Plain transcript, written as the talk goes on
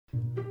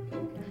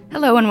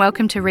Hello and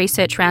welcome to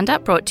Research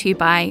Roundup, brought to you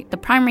by the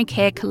Primary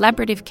Care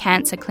Collaborative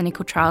Cancer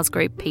Clinical Trials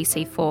Group,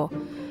 PC4.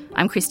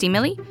 I'm Christy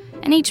Milley,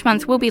 and each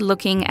month we'll be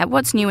looking at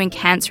what's new in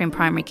cancer in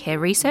primary care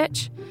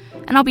research,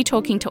 and I'll be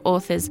talking to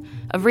authors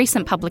of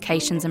recent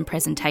publications and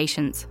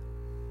presentations.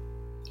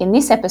 In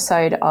this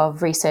episode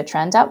of Research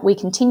Roundup, we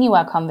continue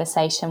our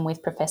conversation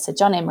with Professor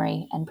John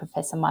Emery and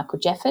Professor Michael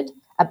Jefford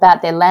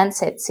about their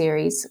Lancet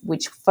series,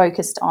 which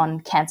focused on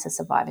cancer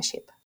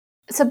survivorship.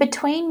 So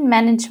between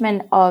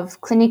management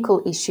of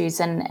clinical issues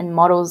and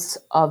models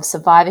of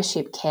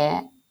survivorship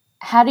care,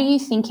 how do you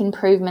think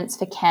improvements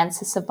for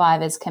cancer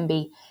survivors can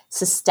be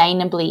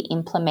sustainably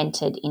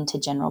implemented into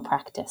general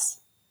practice?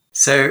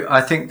 So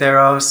I think there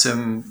are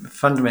some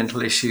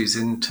fundamental issues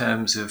in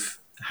terms of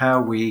how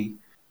we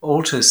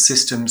alter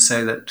systems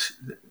so that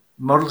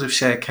models of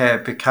shared care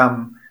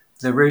become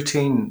the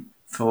routine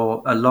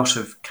for a lot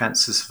of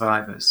cancer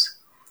survivors.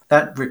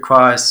 That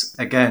requires,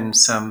 again,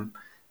 some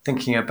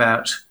thinking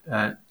about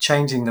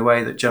changing the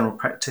way that general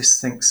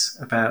practice thinks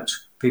about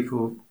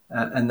people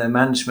and their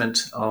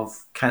management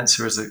of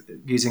cancer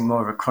using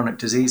more of a chronic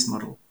disease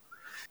model.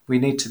 We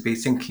need to be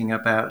thinking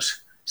about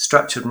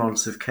structured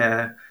models of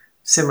care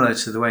similar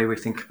to the way we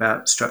think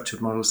about structured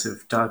models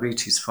of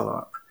diabetes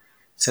follow-up,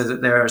 so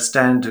that there are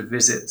standard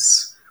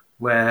visits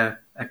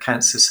where a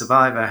cancer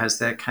survivor has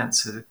their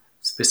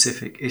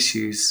cancer-specific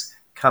issues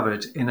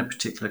covered in a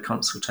particular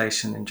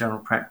consultation in general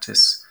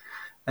practice.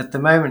 At the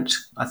moment,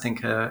 I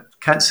think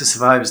cancer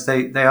survivors,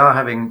 they are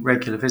having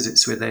regular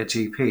visits with their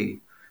GP,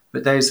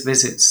 but those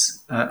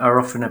visits are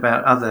often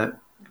about other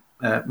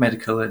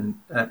medical and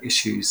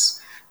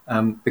issues,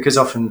 because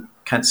often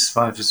cancer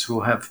survivors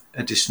will have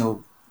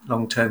additional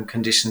long-term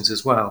conditions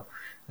as well.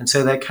 And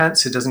so their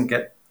cancer doesn't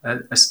get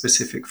a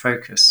specific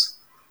focus.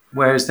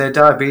 Whereas their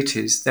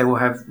diabetes, they will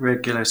have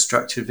regular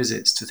structured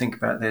visits to think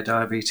about their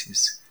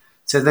diabetes.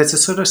 So there's a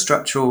sort of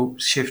structural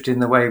shift in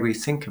the way we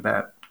think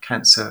about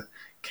cancer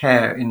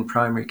care in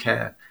primary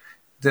care,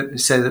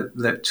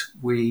 that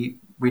we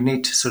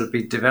need to sort of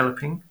be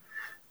developing,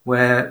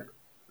 where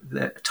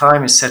the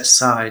time is set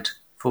aside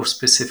for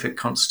specific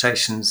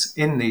consultations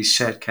in these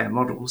shared care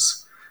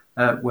models,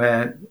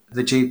 where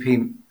the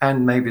GP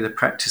and maybe the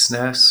practice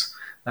nurse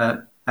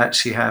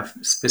actually have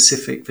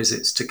specific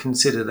visits to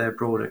consider their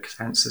broader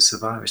cancer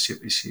survivorship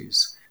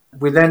issues.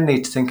 We then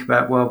need to think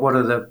about, well, what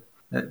are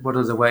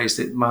the ways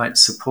that might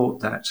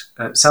support that?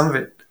 Some of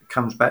it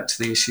comes back to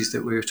the issues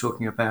that we were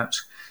talking about,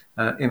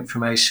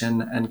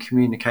 information and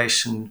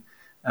communication,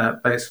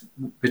 both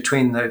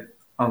between the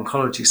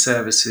oncology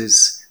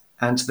services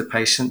and the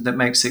patient, that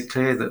makes it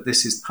clear that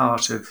this is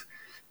part of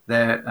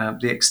the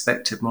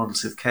expected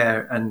models of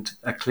care and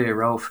a clear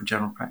role for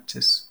general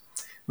practice.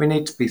 We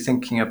need to be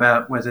thinking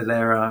about whether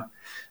there are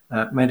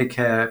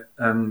Medicare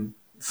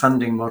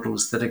funding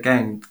models that,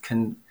 again,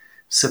 can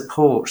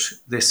support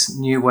this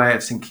new way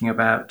of thinking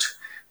about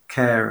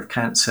care of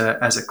cancer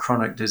as a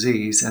chronic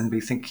disease, and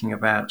be thinking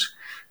about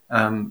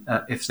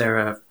if there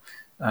are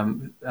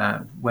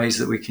ways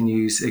that we can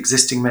use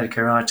existing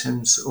Medicare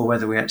items, or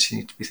whether we actually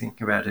need to be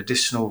thinking about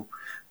additional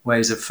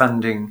ways of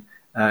funding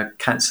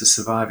cancer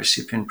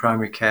survivorship in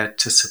primary care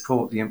to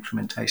support the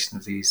implementation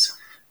of these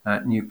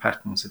new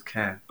patterns of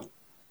care.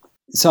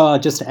 So I'll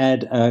just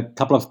add a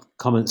couple of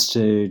comments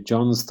to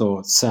John's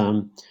thoughts.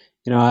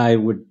 I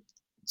would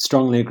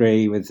strongly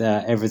agree with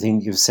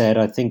everything you've said.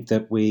 I think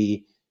that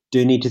we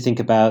do need to think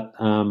about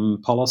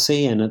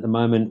policy, and at the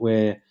moment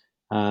we're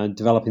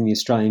developing the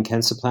Australian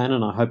Cancer Plan,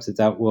 and I hope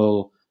that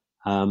will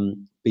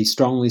be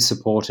strongly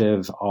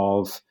supportive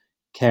of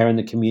care in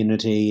the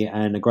community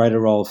and a greater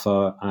role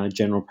for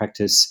general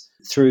practice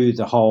through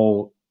the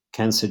whole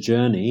cancer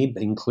journey,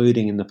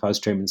 including in the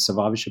post-treatment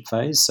survivorship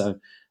phase. So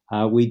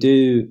we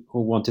do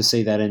want to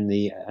see that in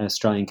the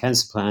Australian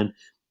Cancer Plan.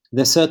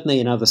 There's certainly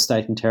in other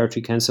state and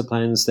territory cancer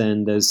plans,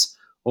 then there's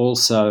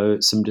also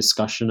some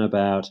discussion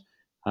about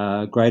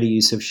greater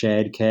use of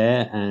shared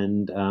care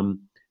and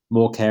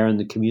more care in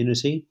the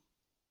community.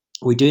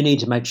 We do need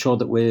to make sure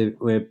that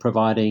we're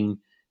providing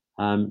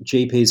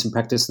GPs and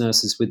practice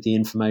nurses with the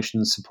information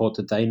and support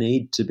that they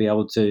need to be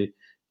able to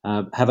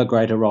have a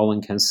greater role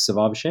in cancer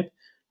survivorship.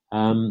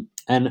 One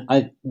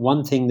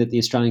thing that the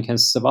Australian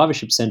Cancer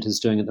Survivorship Centre is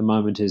doing at the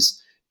moment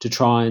is to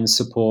try and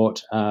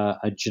support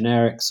a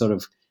generic sort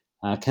of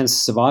cancer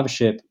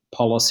survivorship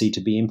policy to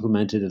be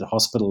implemented at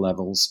hospital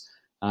levels,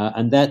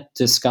 and that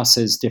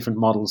discusses different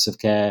models of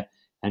care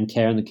and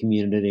care in the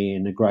community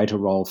and a greater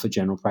role for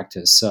general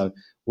practice. So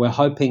we're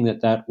hoping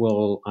that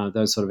will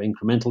those sort of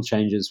incremental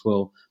changes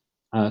will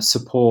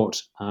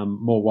support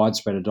more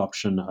widespread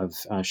adoption of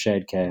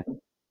shared care.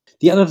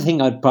 The other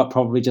thing I'd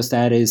probably just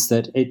add is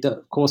that it,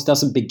 of course,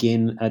 doesn't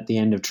begin at the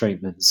end of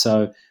treatment.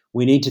 So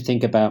we need to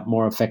think about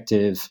more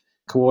effective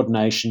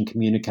coordination,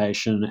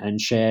 communication, and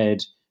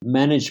shared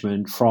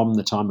management from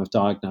the time of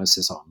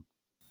diagnosis on.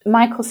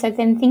 Michael, so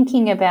then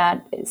thinking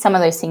about some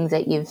of those things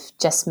that you've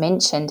just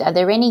mentioned, are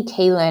there any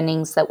key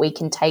learnings that we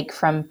can take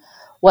from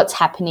what's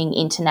happening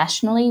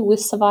internationally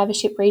with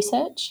survivorship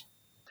research?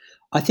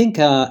 I think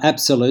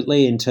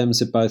absolutely, in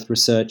terms of both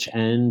research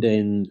and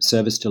in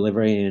service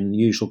delivery and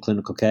usual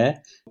clinical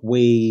care.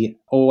 We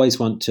always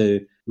want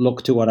to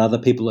look to what other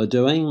people are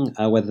doing,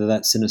 whether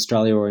that's in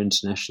Australia or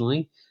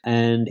internationally.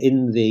 And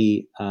in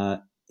the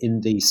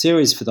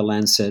series for the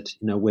Lancet,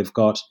 we've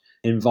got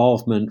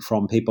involvement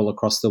from people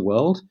across the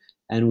world,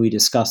 and we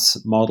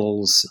discuss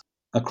models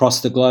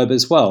across the globe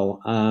as well,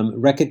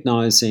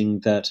 recognizing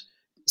that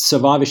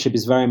survivorship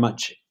is very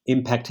much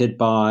impacted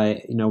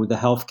by the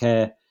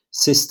healthcare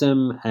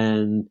system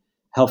and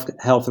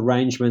health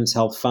arrangements,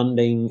 health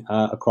funding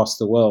across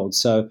the world.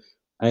 So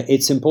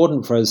it's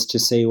important for us to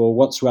see, well,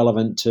 what's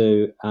relevant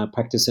to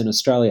practice in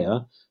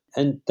Australia,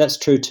 and that's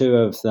true too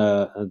of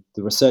the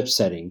research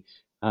setting.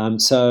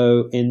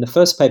 So in the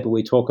first paper,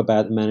 we talk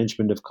about the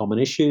management of common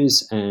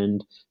issues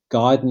and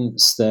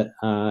guidance that,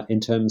 in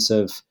terms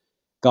of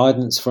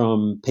guidance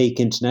from peak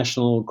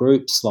international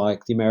groups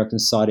like the American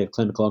Society of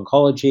Clinical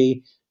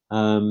Oncology,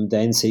 the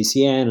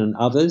NCCN, and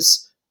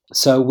others.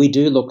 So we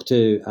do look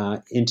to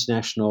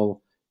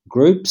international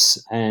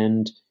groups,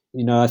 and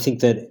I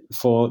think that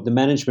for the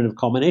management of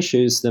common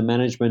issues, the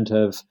management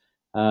of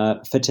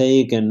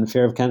fatigue and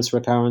fear of cancer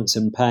recurrence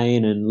and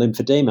pain and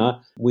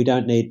lymphedema, we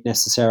don't need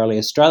necessarily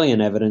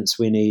Australian evidence.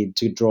 We need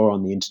to draw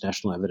on the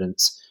international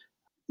evidence.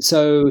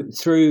 So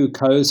through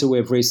COSA,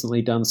 we've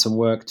recently done some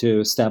work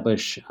to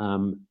establish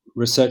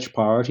research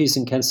priorities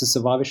in cancer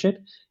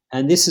survivorship.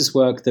 And this is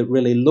work that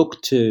really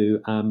looked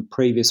to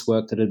previous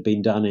work that had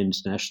been done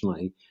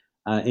internationally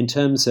in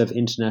terms of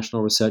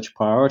international research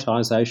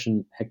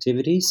prioritization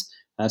activities,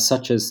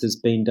 such as has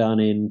been done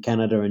in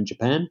Canada and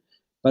Japan,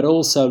 but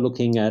also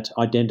looking at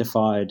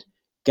identified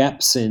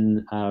gaps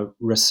in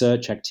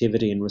research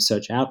activity and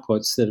research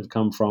outputs that have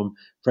come from,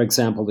 for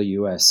example, the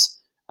US.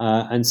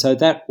 And so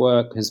that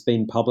work has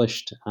been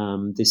published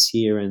this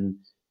year in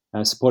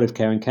Supportive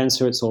Care in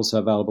Cancer. It's also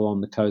available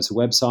on the COSA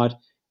website.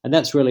 And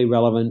that's really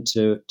relevant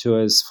to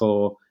us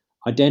for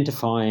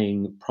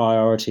identifying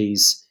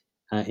priorities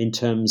in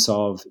terms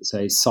of,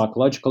 say,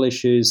 psychological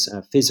issues,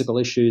 physical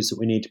issues that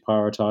we need to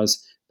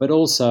prioritize, but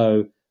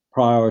also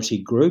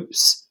priority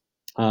groups,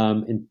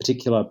 in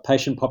particular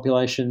patient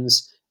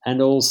populations,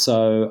 and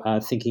also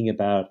thinking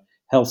about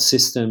health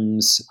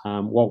systems,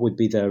 what would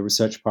be the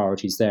research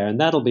priorities there. And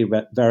that'll be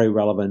very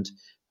relevant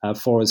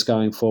for us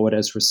going forward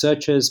as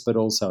researchers, but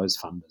also as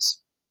funders.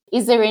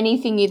 Is there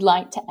anything you'd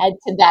like to add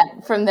to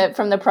that from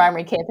the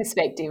primary care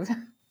perspective?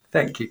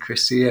 Thank you,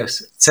 Christy.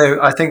 Yes.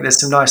 So I think there's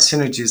some nice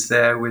synergies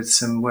there with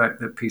some work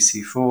that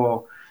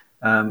PC4,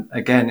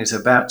 again, is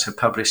about to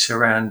publish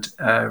around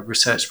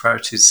research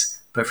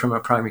priorities, but from a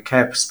primary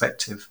care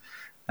perspective.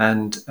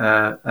 And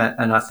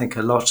I think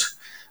a lot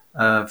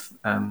of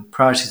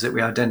priorities that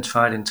we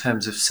identified in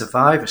terms of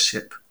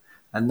survivorship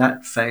and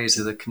that phase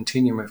of the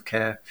continuum of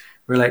care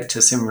relate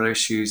to similar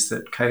issues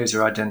that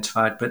COSA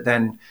identified. But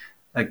then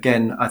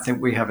again, I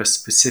think we have a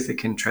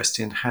specific interest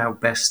in how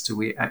best do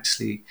we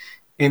actually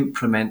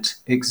implement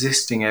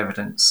existing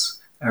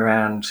evidence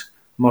around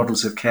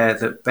models of care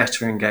that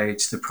better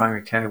engage the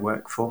primary care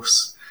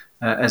workforce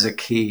as a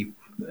key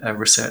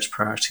research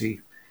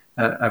priority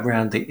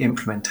around the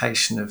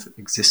implementation of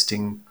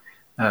existing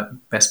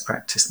best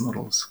practice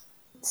models.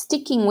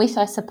 Sticking with,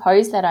 I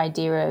suppose, that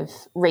idea of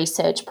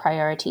research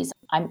priorities,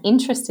 I'm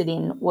interested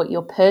in what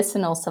your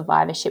personal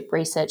survivorship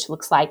research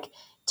looks like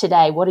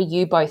today. What are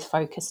you both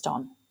focused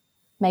on?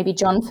 Maybe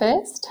John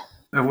first?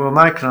 Well,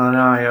 Michael and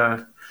I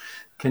are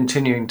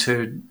continuing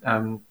to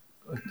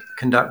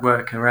conduct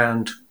work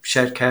around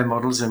shared care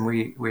models, and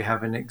we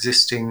have an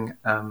existing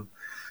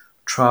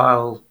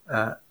trial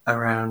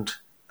around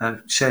a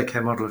shared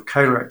care model of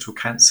colorectal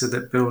cancer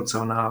that builds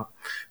on our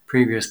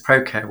previous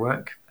ProCare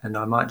work, and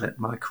I might let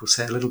Michael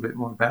say a little bit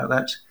more about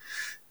that.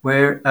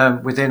 We're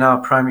within our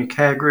primary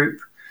care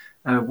group,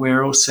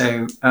 we're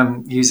also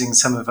using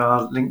some of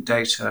our linked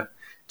data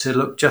to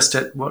look just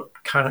at what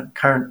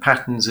current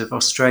patterns of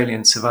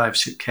Australian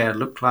survivorship care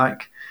look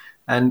like,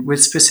 and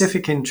with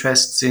specific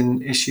interests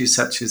in issues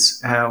such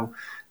as how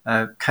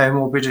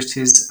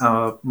comorbidities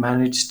are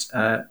managed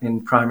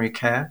in primary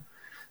care,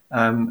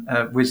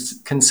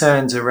 with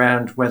concerns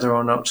around whether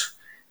or not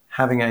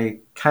having a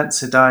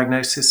cancer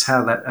diagnosis,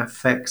 how that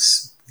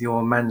affects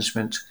your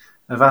management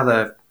of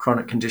other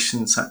chronic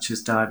conditions such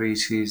as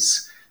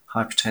diabetes,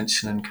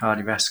 hypertension, and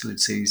cardiovascular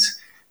disease.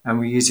 And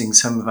we're using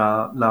some of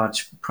our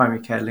large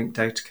primary care linked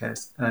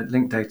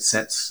data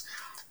sets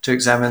to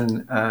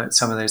examine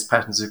some of those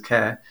patterns of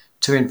care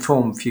to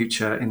inform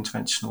future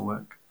interventional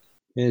work.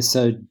 Yeah,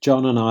 so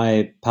John and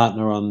I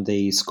partner on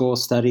the SCORE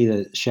study,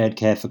 the shared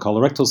care for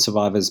colorectal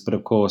survivors, but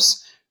of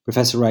course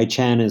Professor Ray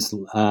Chan is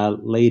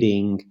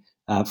leading,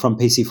 from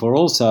PC4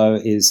 also,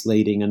 is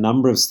leading a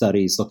number of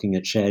studies looking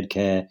at shared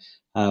care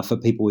for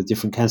people with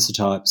different cancer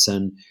types,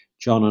 and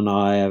John and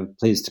I are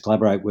pleased to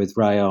collaborate with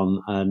Ray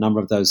on a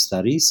number of those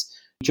studies.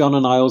 John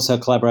and I also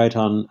collaborate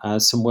on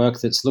some work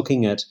that's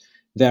looking at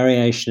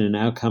variation in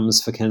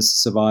outcomes for cancer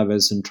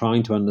survivors and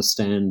trying to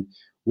understand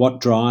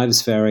what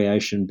drives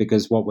variation,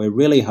 because what we're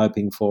really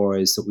hoping for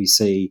is that we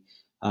see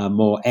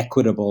more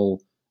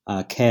equitable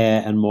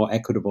care and more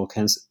equitable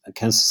cancer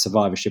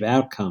survivorship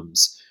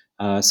outcomes.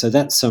 So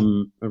that's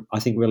some, I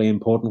think, really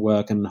important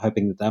work, and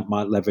hoping that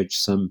might leverage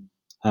some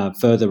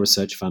further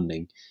research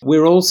funding.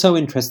 We're also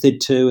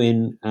interested too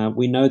in,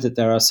 we know that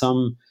there are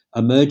some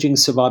emerging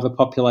survivor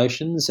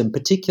populations, and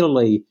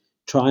particularly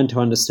trying to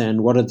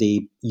understand what are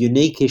the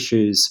unique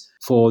issues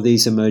for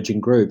these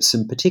emerging groups,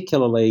 and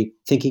particularly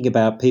thinking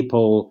about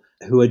people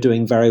who are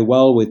doing very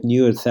well with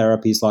newer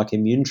therapies like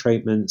immune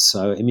treatments,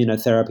 so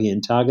immunotherapy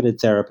and targeted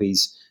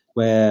therapies,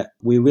 where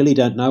we really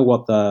don't know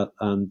what the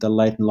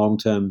late and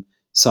long-term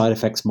side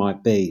effects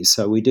might be.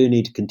 So we do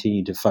need to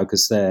continue to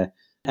focus there.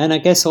 And I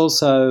guess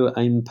also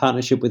in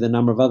partnership with a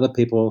number of other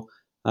people,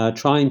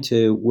 trying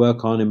to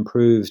work on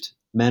improved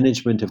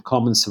management of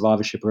common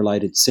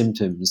survivorship-related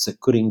symptoms that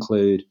could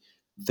include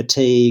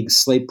fatigue,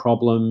 sleep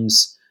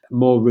problems,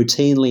 more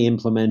routinely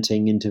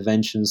implementing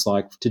interventions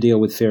like to deal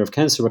with fear of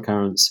cancer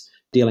recurrence,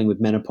 dealing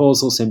with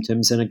menopausal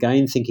symptoms, and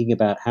again thinking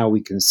about how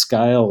we can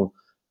scale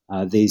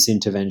these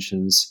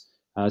interventions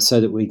so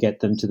that we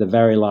get them to the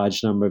very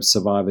large number of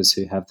survivors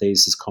who have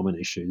these as common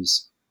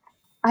issues.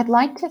 I'd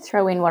like to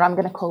throw in what I'm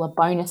going to call a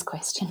bonus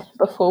question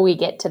before we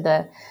get to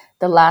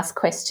the last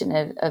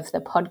question of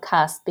the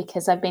podcast,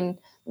 because I've been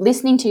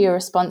listening to your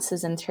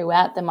responses, and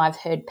throughout them I've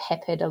heard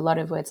peppered a lot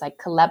of words like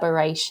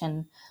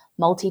collaboration,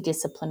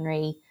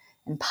 multidisciplinary,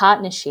 and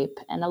partnership.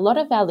 And a lot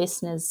of our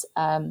listeners,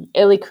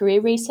 early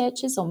career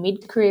researchers or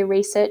mid-career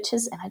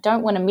researchers, and I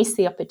don't want to miss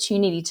the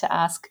opportunity to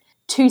ask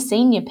two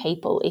senior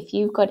people if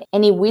you've got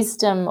any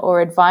wisdom or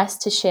advice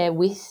to share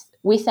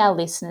with our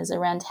listeners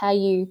around how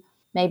you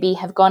maybe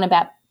have gone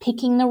about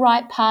picking the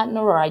right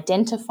partner or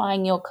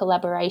identifying your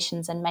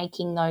collaborations and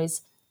making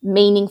those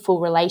meaningful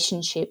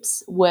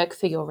relationships work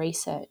for your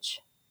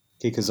research.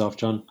 Kick us off,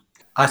 John.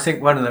 I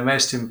think one of the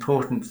most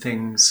important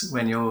things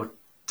when you're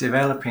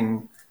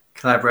developing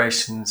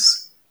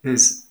collaborations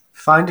is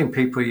finding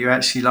people you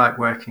actually like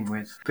working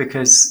with,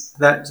 because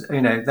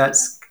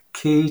that's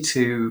key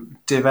to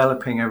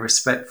developing a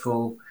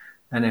respectful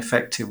and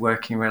effective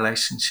working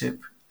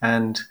relationship,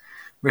 and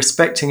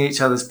respecting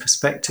each other's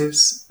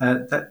perspectives.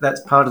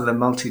 That's part of the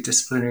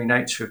multidisciplinary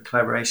nature of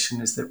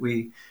collaboration, is that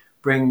we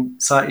bring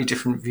slightly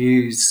different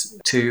views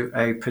to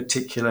a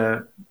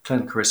particular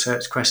clinical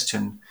research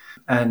question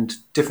and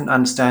different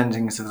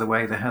understandings of the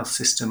way the health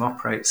system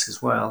operates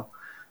as well,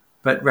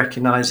 but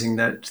recognizing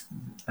that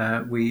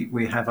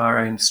we have our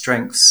own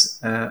strengths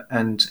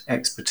and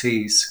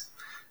expertise.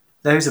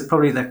 Those are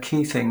probably the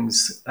key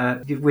things.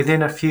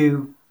 Within a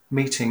few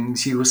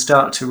meetings, you will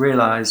start to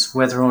realize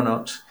whether or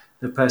not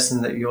the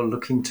person that you're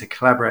looking to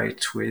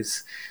collaborate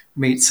with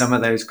meets some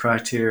of those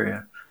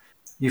criteria.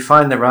 You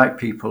find the right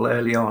people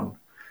early on,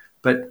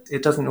 but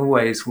it doesn't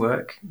always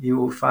work. You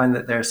will find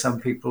that there are some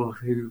people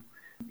who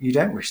you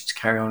don't wish to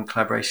carry on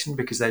collaboration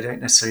because they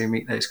don't necessarily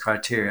meet those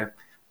criteria.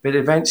 But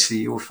eventually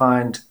you will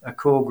find a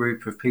core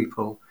group of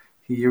people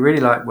who you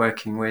really like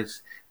working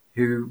with,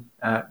 who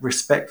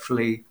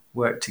respectfully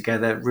work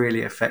together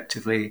really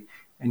effectively,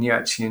 and you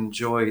actually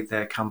enjoy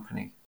their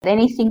company.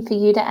 Anything for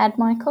you to add,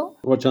 Michael?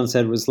 What John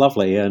said was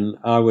lovely, and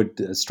I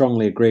would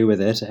strongly agree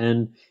with it.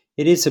 And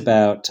it is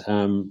about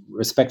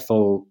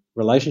respectful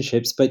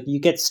relationships, but you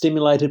get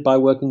stimulated by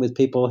working with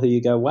people who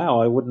you go, wow,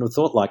 I wouldn't have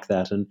thought like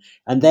that. And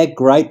they're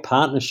great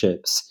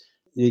partnerships.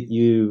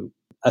 You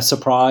are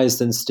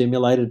surprised and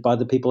stimulated by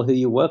the people who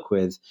you work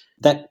with.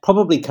 That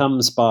probably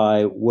comes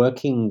by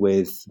working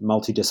with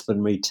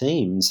multidisciplinary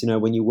teams.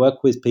 When you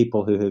work with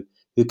people who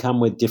come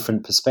with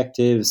different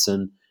perspectives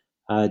and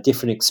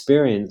different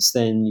experience,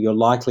 then you're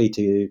likely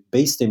to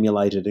be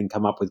stimulated and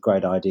come up with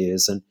great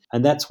ideas.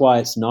 And that's why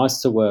it's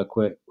nice to work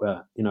with,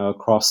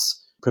 across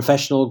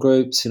professional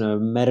groups,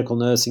 medical,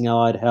 nursing,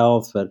 allied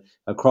health, but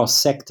across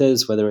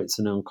sectors, whether it's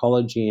in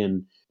oncology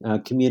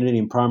and community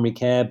and primary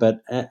care,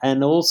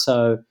 and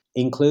also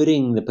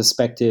including the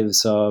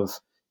perspectives of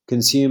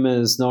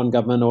consumers,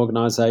 non-government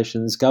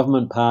organizations,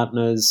 government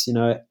partners.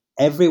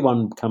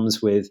 Everyone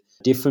comes with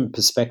different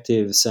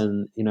perspectives,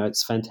 and,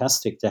 it's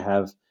fantastic to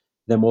have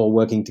them all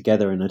working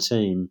together in a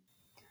team.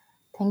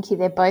 Thank you.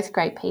 They're both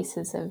great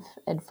pieces of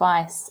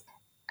advice.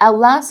 Our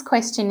last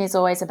question is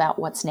always about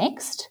what's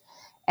next.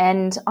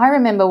 And I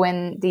remember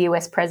when the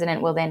US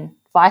president, well then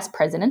vice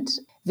president,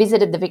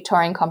 visited the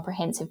Victorian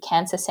Comprehensive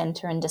Cancer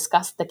Centre and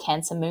discussed the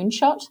Cancer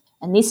Moonshot.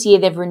 And this year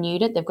they've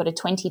renewed it. They've got a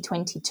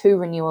 2022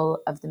 renewal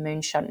of the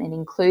Moonshot, and it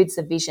includes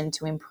a vision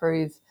to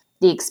improve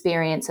the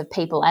experience of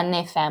people and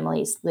their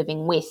families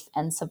living with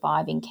and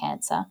surviving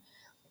cancer.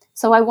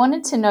 So I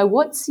wanted to know,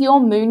 what's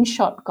your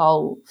moonshot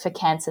goal for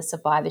cancer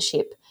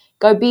survivorship?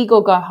 Go big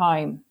or go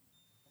home?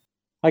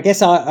 I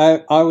guess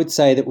I would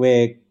say that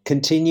we're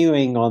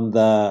continuing on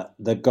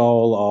the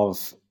goal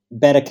of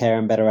better care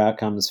and better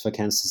outcomes for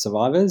cancer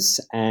survivors,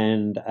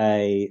 and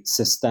a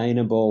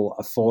sustainable,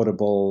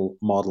 affordable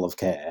model of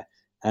care.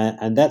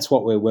 And that's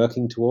what we're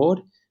working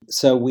toward.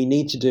 So we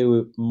need to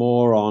do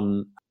more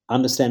on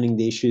understanding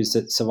the issues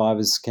that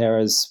survivors'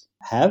 carers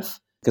have,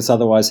 because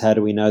otherwise how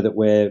do we know that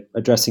we're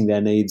addressing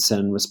their needs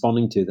and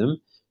responding to them?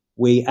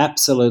 We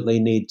absolutely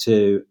need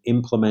to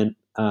implement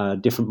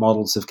different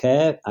models of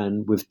care,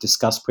 and we've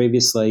discussed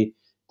previously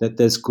that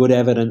there's good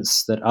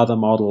evidence that other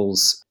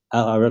models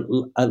are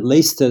at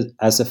least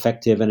as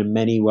effective, and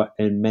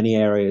in many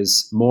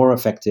areas more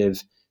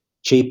effective,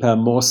 cheaper,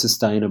 more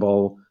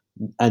sustainable,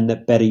 and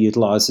that better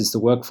utilises the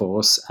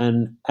workforce.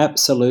 And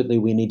absolutely,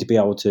 we need to be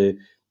able to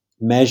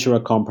measure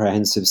a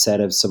comprehensive set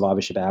of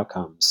survivorship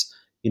outcomes.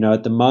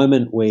 At the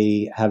moment,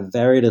 we have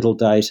very little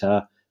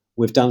data.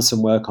 We've done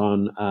some work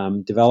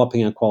on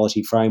developing a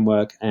quality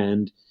framework,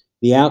 and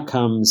the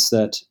outcomes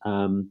that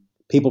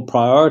people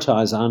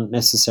prioritise aren't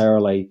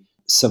necessarily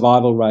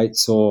survival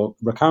rates or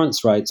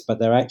recurrence rates, but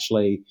they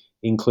actually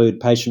include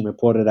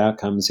patient-reported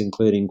outcomes,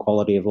 including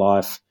quality of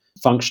life,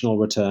 functional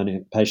return,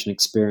 and patient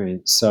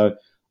experience. So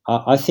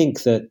I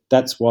think that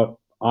that's what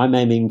I'm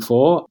aiming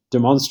for,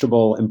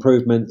 demonstrable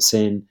improvements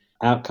in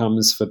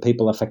outcomes for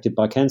people affected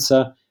by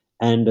cancer,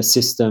 and a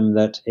system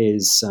that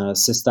is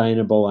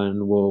sustainable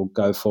and will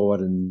go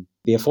forward and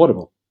be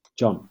affordable.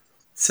 John?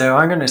 So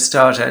I'm going to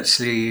start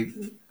actually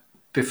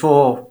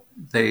before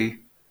the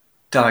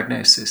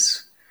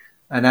diagnosis,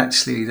 and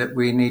actually that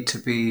we need to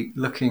be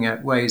looking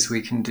at ways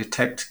we can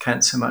detect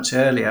cancer much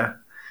earlier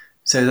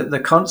so that the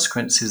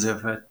consequences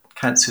of a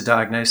cancer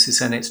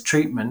diagnosis and its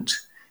treatment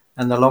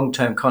and the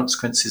long-term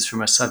consequences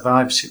from a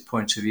survivorship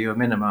point of view are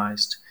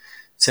minimised,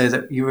 so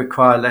that you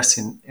require less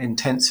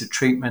intensive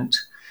treatment,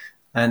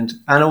 and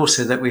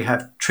also that we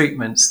have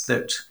treatments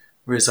that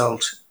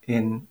result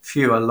in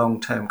fewer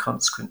long-term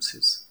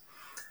consequences,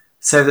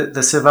 so that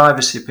the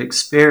survivorship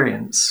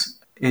experience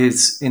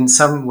is in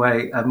some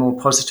way a more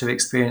positive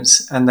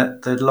experience, and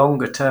that the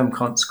longer-term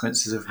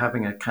consequences of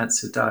having a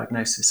cancer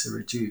diagnosis are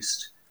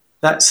reduced.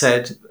 That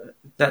said,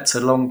 that's a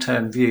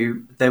long-term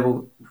view. There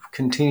will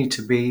continue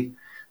to be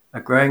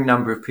a growing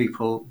number of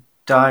people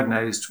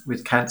diagnosed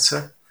with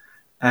cancer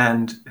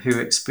and who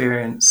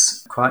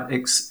experience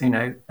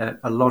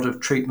a lot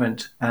of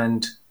treatment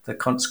and the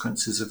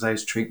consequences of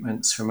those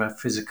treatments from a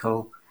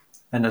physical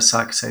and a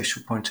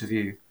psychosocial point of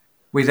view.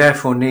 We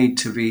therefore need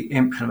to be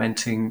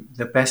implementing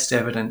the best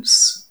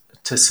evidence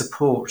to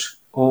support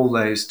all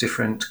those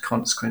different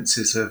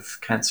consequences of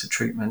cancer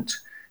treatment.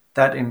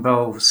 That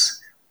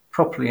involves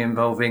properly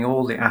involving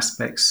all the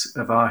aspects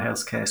of our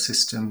healthcare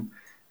system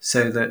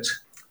so that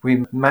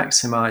we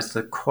maximise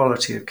the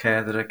quality of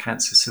care that a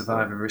cancer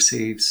survivor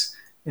receives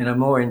in a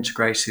more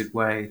integrated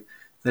way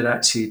that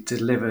actually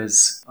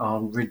delivers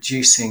on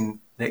reducing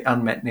the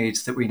unmet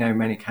needs that we know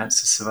many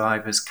cancer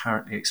survivors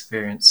currently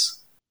experience.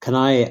 Can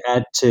I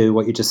add to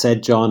what you just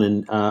said, John?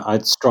 And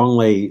I'd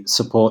strongly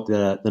support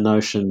the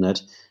notion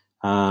that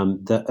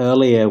the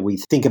earlier we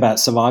think about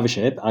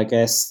survivorship, I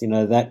guess,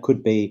 that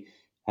could be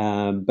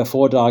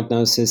before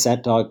diagnosis,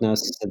 at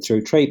diagnosis, and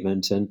through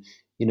treatment. And,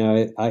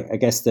 I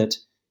guess that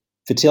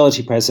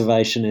fertility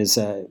preservation is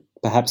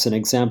perhaps an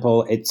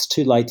example. It's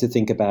too late to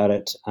think about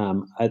it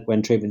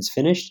when treatment's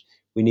finished.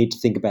 We need to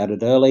think about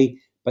it early.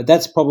 But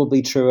that's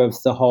probably true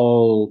of the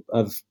whole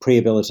of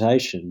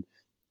prehabilitation.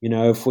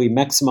 If we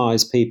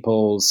maximise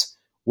people's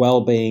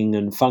well-being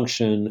and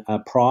function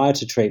prior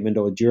to treatment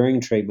or during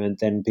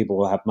treatment, then people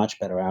will have much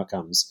better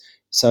outcomes.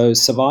 So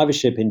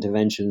survivorship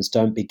interventions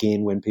don't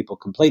begin when people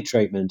complete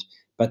treatment,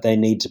 but they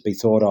need to be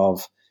thought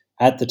of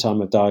at the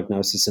time of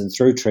diagnosis and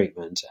through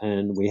treatment.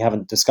 And we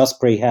haven't discussed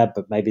prehab,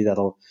 but maybe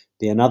that'll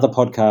be another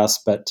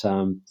podcast. But,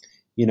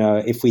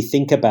 if we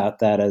think about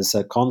that as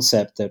a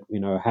concept that,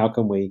 how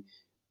can we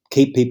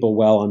keep people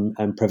well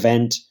and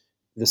prevent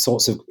the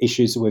sorts of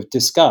issues that we've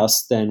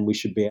discussed, then we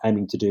should be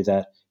aiming to do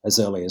that as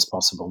early as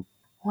possible.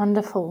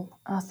 Wonderful.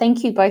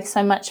 Thank you both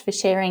so much for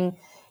sharing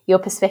your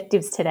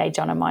perspectives today,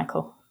 John and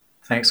Michael.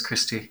 Thanks,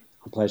 Christy.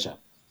 A pleasure.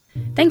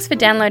 Thanks for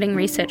downloading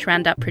Research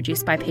Roundup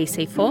produced by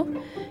PC4.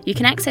 You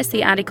can access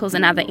the articles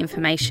and other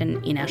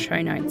information in our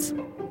show notes.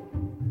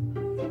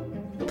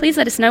 Please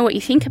let us know what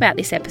you think about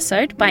this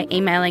episode by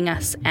emailing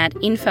us at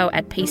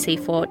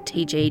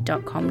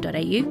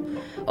info@pc4tg.com.au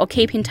or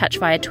keep in touch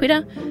via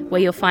Twitter, where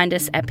you'll find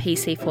us at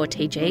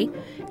PC4TG,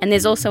 and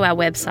there's also our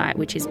website,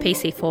 which is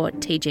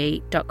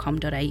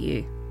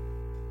pc4tg.com.au.